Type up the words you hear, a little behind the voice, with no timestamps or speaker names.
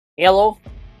Hello,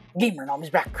 GamerNom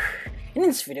is back. In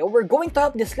this video, we're going to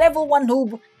help this level 1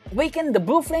 noob awaken the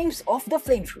blue flames of the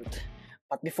flame fruit.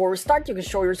 But before we start, you can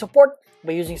show your support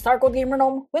by using star code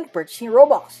GamerNom when purchasing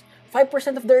Roblox.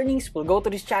 5% of the earnings will go to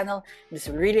this channel. This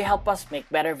will really help us make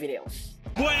better videos.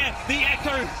 Where the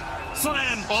echo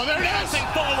slam. Oh, there it is!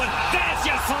 Forward. There's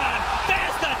your slam.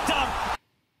 There's the dump.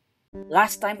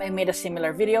 Last time I made a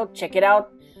similar video, check it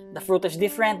out. The fruit is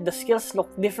different, the skills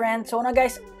look different. So now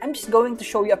guys, I'm just going to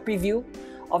show you a preview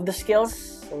of the skills.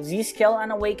 So Z skill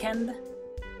unawakened,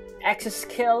 X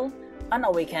skill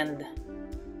unawakened,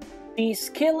 P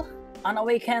skill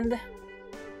unawakened,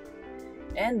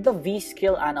 and the V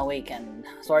skill unawakened.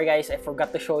 Sorry guys, I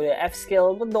forgot to show you the F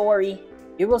skill, but don't worry,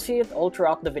 you will see it all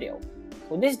throughout the video.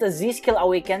 So this is the Z skill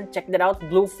awakened, check that out,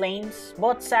 blue flames,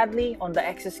 but sadly on the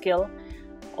X skill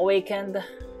awakened,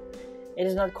 it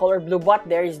is not color blue, but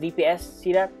there is DPS,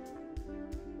 see that?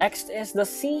 Next is the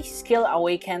C skill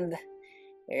awakened.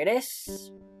 Here it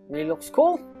is, really looks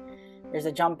cool. There's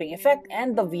a jumping effect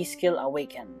and the V skill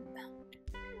awakened.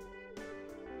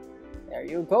 There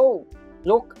you go,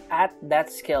 look at that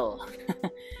skill.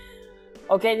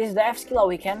 Okay, this is the F skill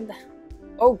awakened.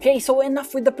 Okay, so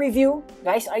enough with the preview.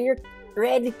 Guys, are you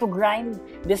ready to grind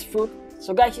this fruit?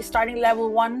 So guys, starting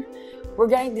level 1, we're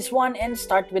grinding this one and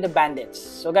start with the bandits.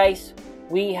 So guys,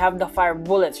 we have the fire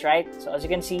bullets, right? So as you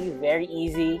can see, very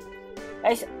easy.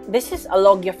 Guys, this is a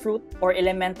logia fruit or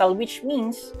elemental, which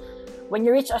means when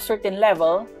you reach a certain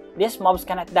level, these mobs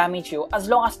cannot damage you as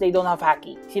long as they don't have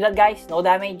haki. See that guys? No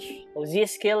damage. So Z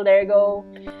skill, there you go.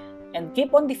 And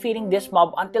keep on defeating this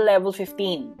mob until level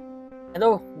 15. And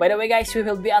oh, by the way guys, we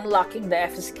will be unlocking the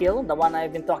F skill, the one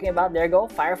I've been talking about. There you go,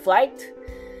 fire flight.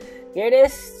 Here it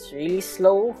is, it's really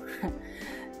slow.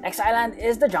 Next island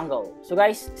is the jungle. So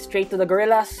guys, straight to the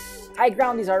gorillas. High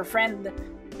ground is our friend.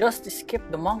 Just skip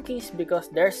the monkeys because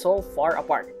they're so far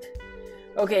apart.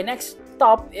 Okay, next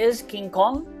stop is King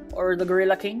Kong or the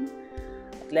Gorilla King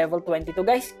at level 22.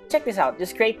 Guys, check this out.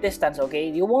 Just create distance, okay?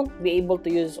 You won't be able to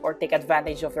use or take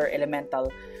advantage of your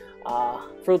elemental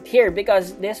fruit here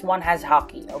because this one has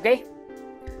haki, okay?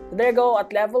 So there you go.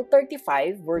 At level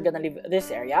 35, we're gonna leave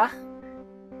this area.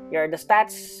 Here are the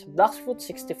stats. Bloxfruits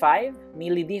 65,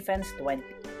 melee defense 20.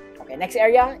 Okay, next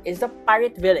area is the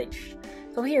pirate village.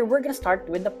 So here we're gonna start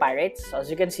with the pirates. So as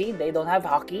you can see, they don't have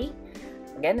haki.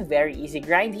 Again, very easy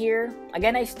grind here.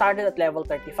 Again, I started at level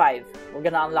 35. We're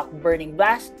gonna unlock Burning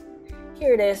Blast.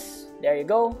 Here it is. There you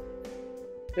go.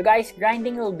 So guys,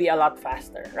 grinding will be a lot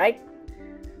faster, right?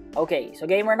 Okay, so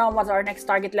GamerNom, what's our next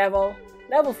target level?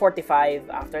 Level 45.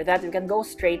 After that, we can go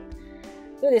straight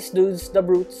to these dudes, the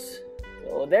brutes.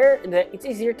 So it's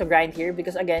easier to grind here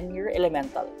because again, you're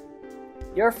elemental.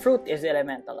 Your fruit is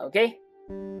elemental, okay?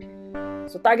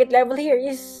 So target level here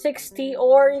is 60,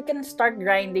 or you can start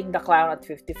grinding the clown at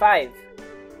 55.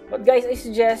 But guys, I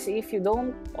suggest if you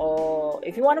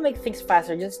want to make things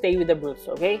faster, just stay with the brutes,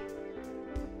 okay?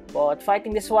 But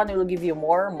fighting this one will give you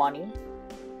more money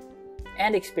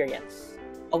and experience.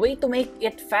 A way to make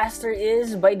it faster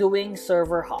is by doing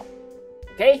server hop,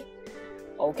 okay?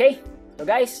 Okay, so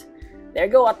guys, there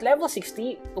you go, at level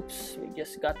 60. Oops, we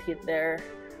just got hit there.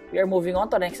 We are moving on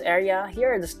to the next area.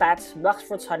 Here are the stats.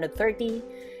 Bloxfruits 130,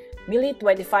 melee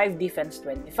 25, defense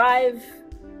 25.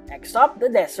 Next up, the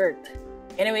desert.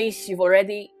 Anyways, you've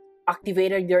already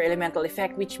activated your elemental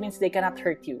effect, which means they cannot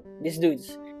hurt you. These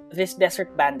dudes, these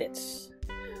desert bandits.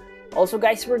 Also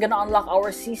guys, we're gonna unlock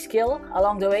our C skill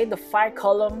along the way, the fire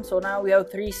column. So now we have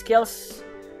 3 skills.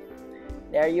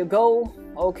 There you go.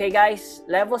 Okay guys,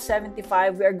 level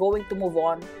 75, we are going to move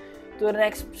on to the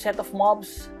next set of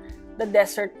mobs, the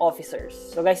desert officers.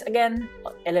 So guys, again,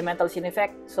 elementals in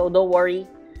effect, so don't worry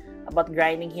about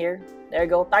grinding here. There you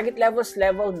go, target level is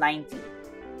level 90.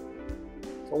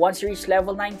 So once you reach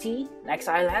level 90, next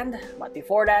island. But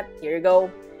before that, here you go,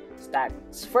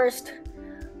 stats first.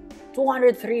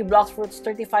 203 Bloxfruits,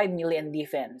 35 melee and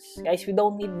defense. Guys, we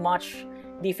don't need much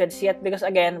defense yet because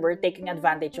again, we're taking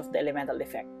advantage of the elemental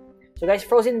effect. So guys,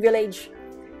 Frozen Village,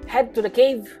 head to the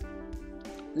cave,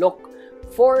 look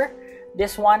for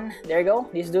this one. There you go,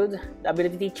 this dude, the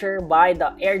ability teacher, buy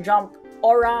the air jump,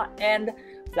 aura, and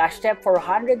flash step for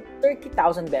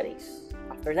 130,000 berries.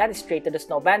 After that, straight to the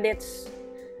snow bandits.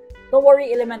 Don't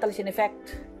worry, elemental is in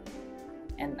effect.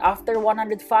 And after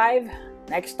 105,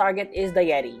 next target is the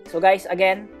Yeti. So guys,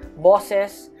 again,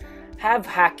 bosses have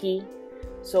haki.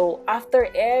 So after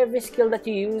every skill that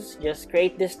you use, just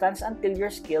create distance until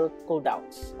your skill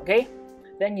cooldowns, okay?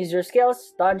 Then use your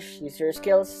skills, dodge, use your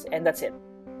skills, and that's it.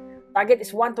 Target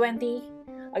is 120.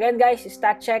 Again guys,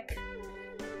 stat check.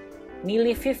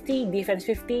 Melee 50, defense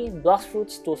 50,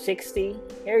 Bloxfruits 260.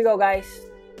 Here you go guys.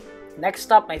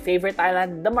 Next up, my favorite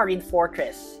island, the Marine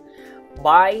Fortress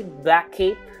by Black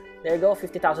Cape. There you go,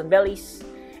 50,000 bellies.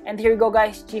 And here you go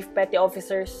guys, Chief Petty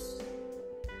Officers.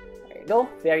 There you go,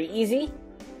 very easy.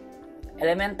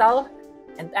 Elemental.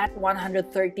 And at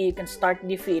 130, you can start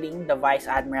defeating the Vice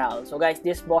Admiral. So guys,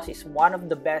 this boss is one of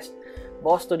the best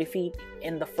boss to defeat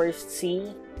in the first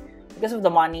sea because of the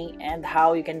money and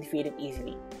how you can defeat it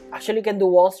easily. Actually, you can do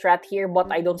wall strat here,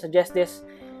 but I don't suggest this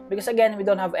because again, we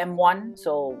don't have M1.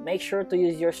 So make sure to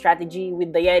use your strategy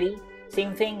with the Yeti.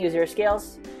 Same thing, use your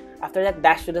skills. After that,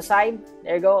 dash to the side.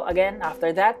 There you go. Again,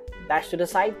 after that, dash to the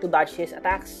side to dodge his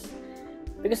attacks.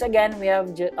 Because again, we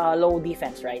have low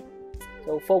defense, right?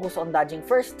 So focus on dodging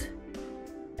first.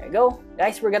 There you go.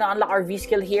 Guys, we're gonna unlock our V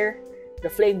skill here. The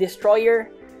Flame Destroyer.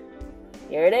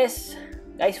 Here it is.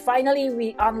 Guys, finally,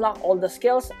 we unlock all the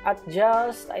skills at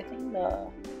just, I think, the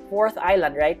 4th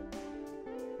island, right?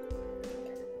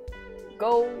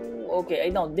 Go. Okay, I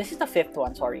know. This is the 5th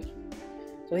one, sorry.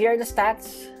 So here are the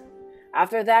stats.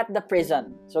 After that, the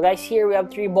prison. So guys, here we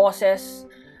have 3 bosses.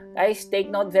 Guys, take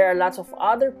note, there are lots of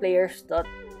other players that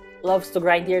loves to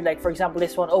grind here. Like for example,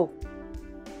 this one.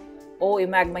 Oh, a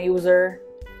magma user.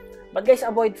 But guys,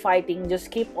 avoid fighting.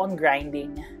 Just keep on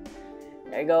grinding.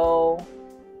 There you go.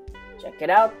 Check it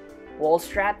out. Wall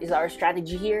strat is our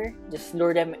strategy here. Just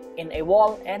lure them in a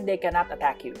wall and they cannot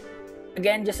attack you.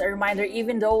 Again, just a reminder,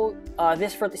 even though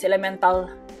this fruit is elemental,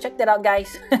 check that out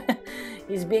guys.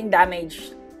 He's being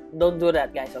damaged. Don't do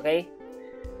that guys, okay?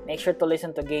 Make sure to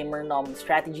listen to GamerNom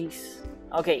strategies.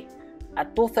 Okay,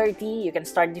 at 230, you can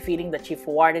start defeating the Chief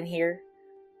Warden here.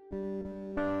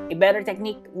 A better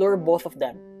technique, lure both of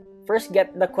them. First,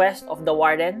 get the quest of the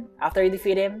Warden. After you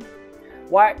defeat him,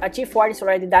 Chief Warden is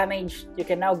already damaged. You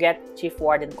can now get Chief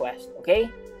Warden quest,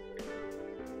 okay?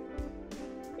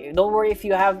 Don't worry if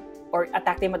you have or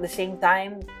attack him at the same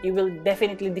time. You will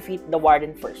definitely defeat the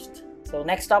Warden first. So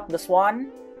next up, the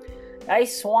Swan.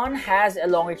 Guys, Swan has a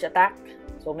long range attack,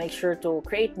 so make sure to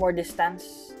create more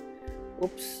distance.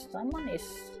 Oops, someone is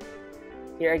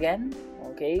here again.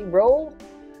 Okay, bro,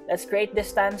 let's create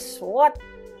distance. What?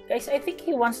 Guys, I think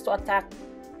he wants to attack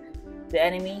the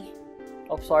enemy.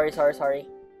 Oh, sorry.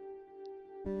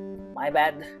 My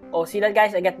bad. Oh, see that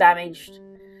guys? I get damaged.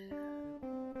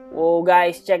 Whoa,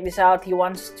 guys, check this out. He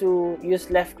wants to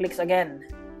use left clicks again.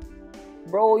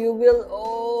 Bro, you will...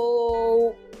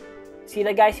 Oh... See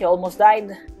that guys, he almost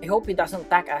died. I hope he doesn't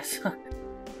attack us.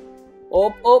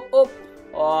 Oh.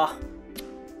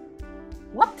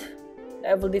 What?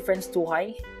 Level difference too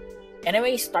high.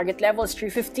 Anyways, target level is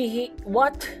 350.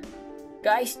 What?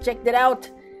 Guys, check that out.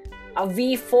 A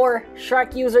V4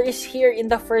 shark user is here in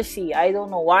the first sea. I don't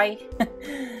know why.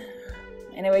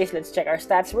 Anyways, let's check our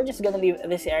stats. We're just gonna leave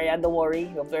this area. Don't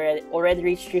worry. We've already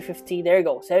reached 350. There you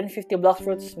go. 750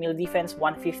 Bloxfruits, meal defense,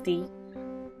 150.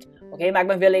 Okay,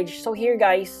 Magma Village. So here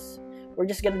guys, we're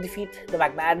just gonna defeat the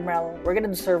Magma Admiral. We're gonna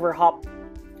do server hop.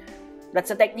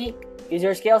 That's a technique. Use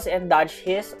your skills and dodge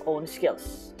his own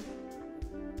skills.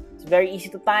 It's very easy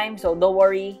to time, so don't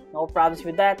worry. No problems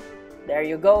with that. There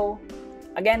you go.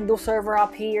 Again, do server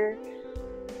hop here.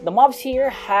 The mobs here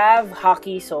have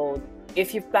hockey, so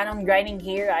if you plan on grinding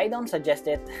here, I don't suggest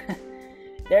it.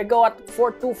 There you go at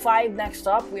 425. Next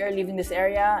up, we are leaving this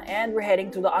area and we're heading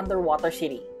to the underwater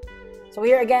city. So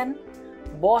here again,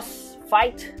 boss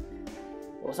fight.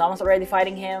 So someone's already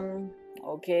fighting him.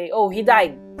 Okay. Oh, he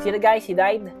died. See the guys? He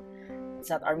died. It's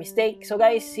not our mistake. So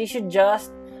guys, he should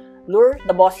just lure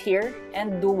the boss here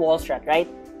and do wall strat, right?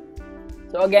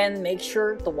 So again, make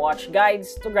sure to watch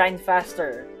guides to grind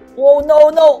faster. Whoa,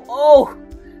 no. Oh,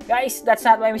 guys, that's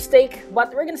not my mistake.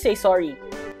 But we're gonna say sorry.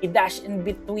 He dashed in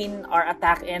between our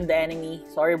attack and the enemy.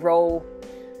 Sorry, bro.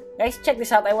 Guys, check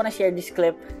this out. I wanna share this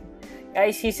clip.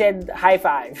 Guys, he said high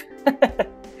five.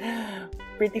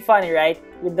 Pretty funny, right?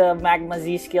 With the Magma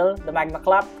Z skill, the Magma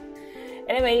Clap.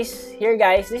 Anyways, here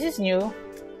guys, this is new.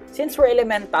 Since we're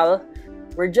elemental,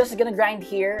 we're just gonna grind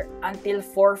here until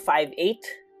 458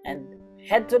 and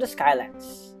head to the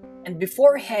Skylands. And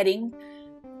before heading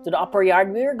to the upper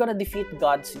yard, we're gonna defeat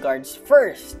God's guards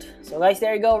first. So guys,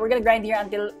 there you go. We're gonna grind here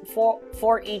until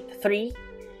 483.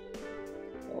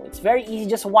 It's very easy,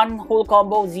 just one whole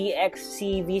combo,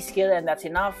 ZXC V skill, and that's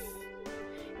enough.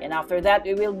 And after that,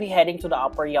 we will be heading to the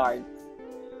upper yard.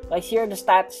 Guys, here are the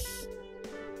stats.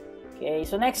 Okay,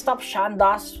 so next stop,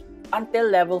 Shandas until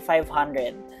level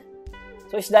 500.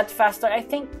 So is that faster? I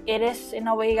think it is in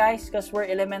a way, guys, because we're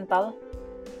elemental.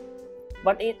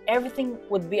 But everything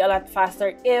would be a lot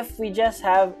faster if we just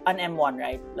have an M1,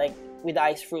 right? Like with the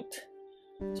ice fruit.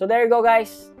 So there you go,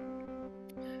 guys.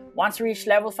 Once we reach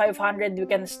level 500, we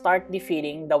can start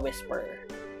defeating the Whisperer.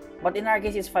 But in our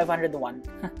case, it's 501.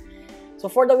 So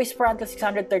for the Whisper until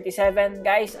 637,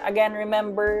 guys, again,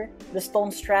 remember the stone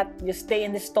strat. You stay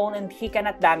in the stone and he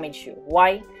cannot damage you.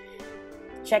 Why?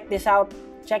 Check this out.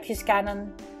 Check his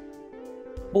cannon.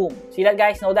 Boom. See that,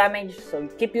 guys? No damage. So you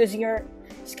keep using your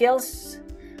skills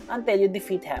until you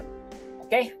defeat him.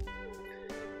 Okay?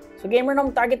 So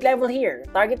GamerNom target level here.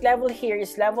 Target level here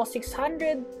is level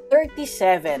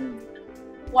 637.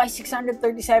 Why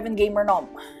 637 GamerNom?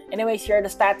 Anyways, here are the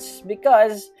stats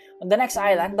because on the next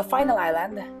island, the final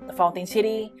island, the Fountain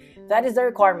City, that is the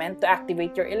requirement to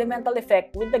activate your elemental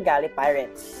effect with the Galley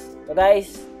Pirates. So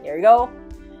guys, here we go.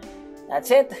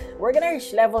 That's it. We're gonna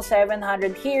reach level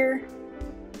 700 here.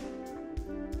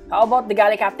 How about the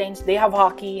Galley Captains? They have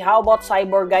hockey. How about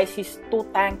Cyborg, guys? He's too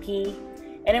tanky.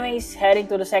 Anyways, heading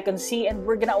to the second sea and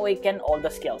we're gonna awaken all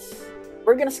the skills.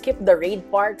 We're gonna skip the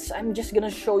raid parts. I'm just gonna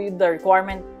show you the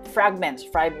requirement fragments.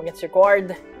 Fragments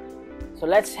required. So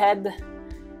let's head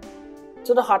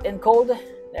to the hot and cold.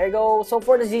 There you go. So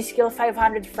for the Z skill,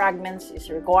 500 fragments is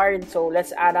required. So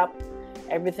let's add up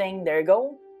everything. There you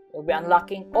go. We'll be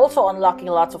also unlocking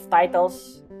lots of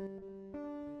titles.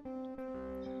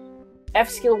 F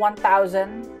skill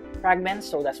 1000 fragments,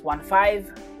 so that's 1.5.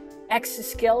 X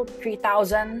skill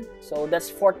 3000, so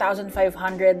that's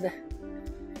 4500.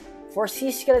 For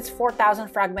C skill, it's 4000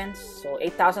 fragments, so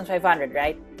 8500,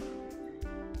 right?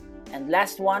 And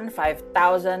last one,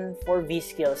 5000 for V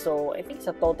skill, so I think it's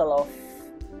a total of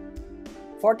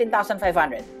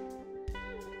 14,500.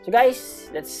 So guys,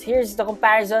 here's the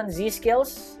comparison. Z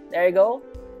skills, there you go.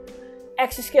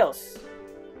 X skills,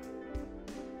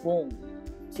 boom.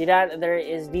 See that there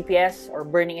is DPS or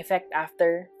burning effect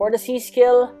after. For the C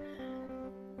skill,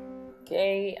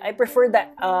 okay, I prefer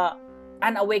that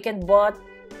unawakened, but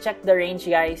check the range,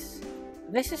 guys.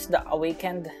 This is the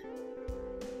awakened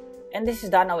and this is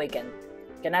the unawakened.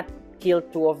 Cannot kill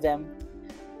two of them.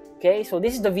 Okay, so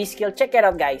this is the V skill. Check it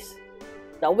out, guys.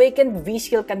 The awakened V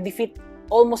skill can defeat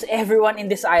almost everyone in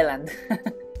this island.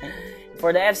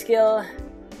 For the F skill,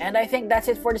 and I think that's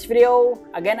it for this video.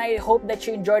 Again, I hope that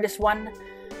you enjoyed this one.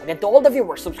 Again, to all the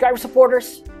viewers, subscribers,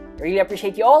 supporters, I really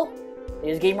appreciate you all.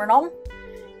 This is GamerNom.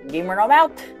 GamerNom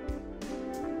out.